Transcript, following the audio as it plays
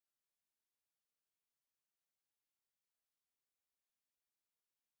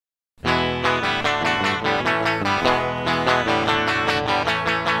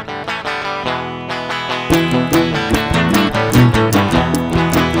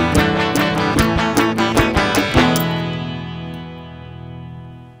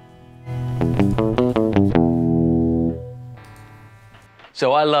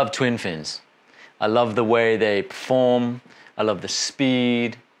So I love twin fins. I love the way they perform. I love the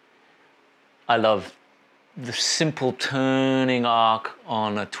speed. I love the simple turning arc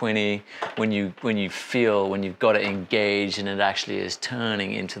on a 20 when you've got it engaged and it actually is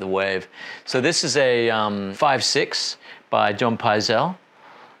turning into the wave. So this is a 5.6 by John Pyzel.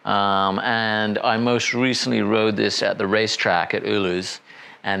 And I most recently rode this at the racetrack at Ulus,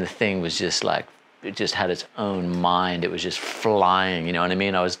 and the thing was just like, it just had its own mind. It was just flying, you know what I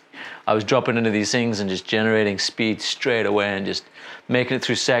mean? I was dropping into these things and just generating speed straight away and just making it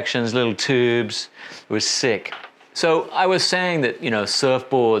through sections, little tubes. It was sick. So I was saying that, you know,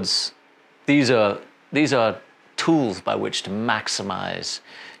 surfboards, these are tools by which to maximize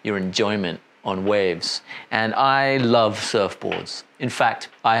your enjoyment on waves. And I love surfboards. In fact,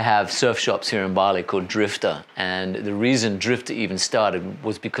 I have surf shops here in Bali called Drifter. And the reason Drifter even started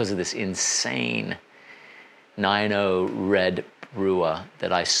was because of this insane 9.0 red Rua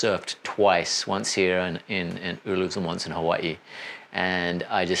that I surfed twice, once here in Ulus and once in Hawaii. And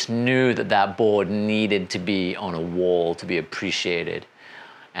I just knew that that board needed to be on a wall to be appreciated.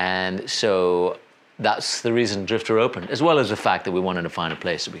 And so that's the reason Drifter opened, as well as the fact that we wanted to find a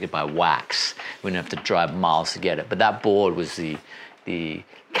place that we could buy wax. We didn't have to drive miles to get it. But that board was the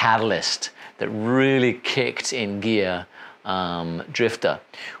catalyst that really kicked in gear Drifter,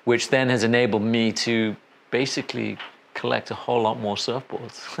 which then has enabled me to basically collect a whole lot more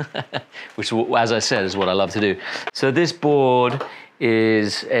surfboards, which, as I said, is what I love to do. So this board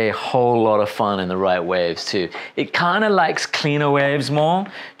is a whole lot of fun in the right waves too. It kind of likes cleaner waves more,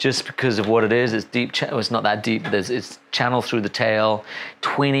 just because of what it is. It's deep, well, it's not that deep, but it's channel through the tail,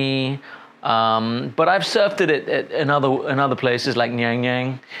 twinny. But I've surfed it in other places like Nyang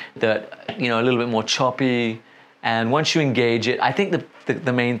Nyang, that, you know, a little bit more choppy. And once you engage it, I think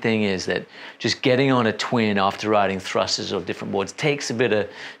the main thing is that just getting on a twin after riding thrusters or different boards takes a bit of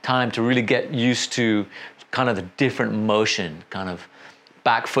time to really get used to kind of the different motion, kind of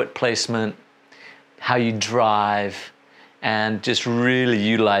back foot placement, how you drive, and just really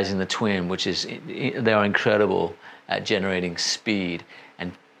utilizing the twin, which is, they are incredible at generating speed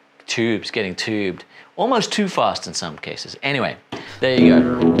and getting tubed, almost too fast in some cases. Anyway, there you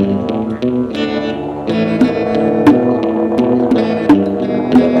go.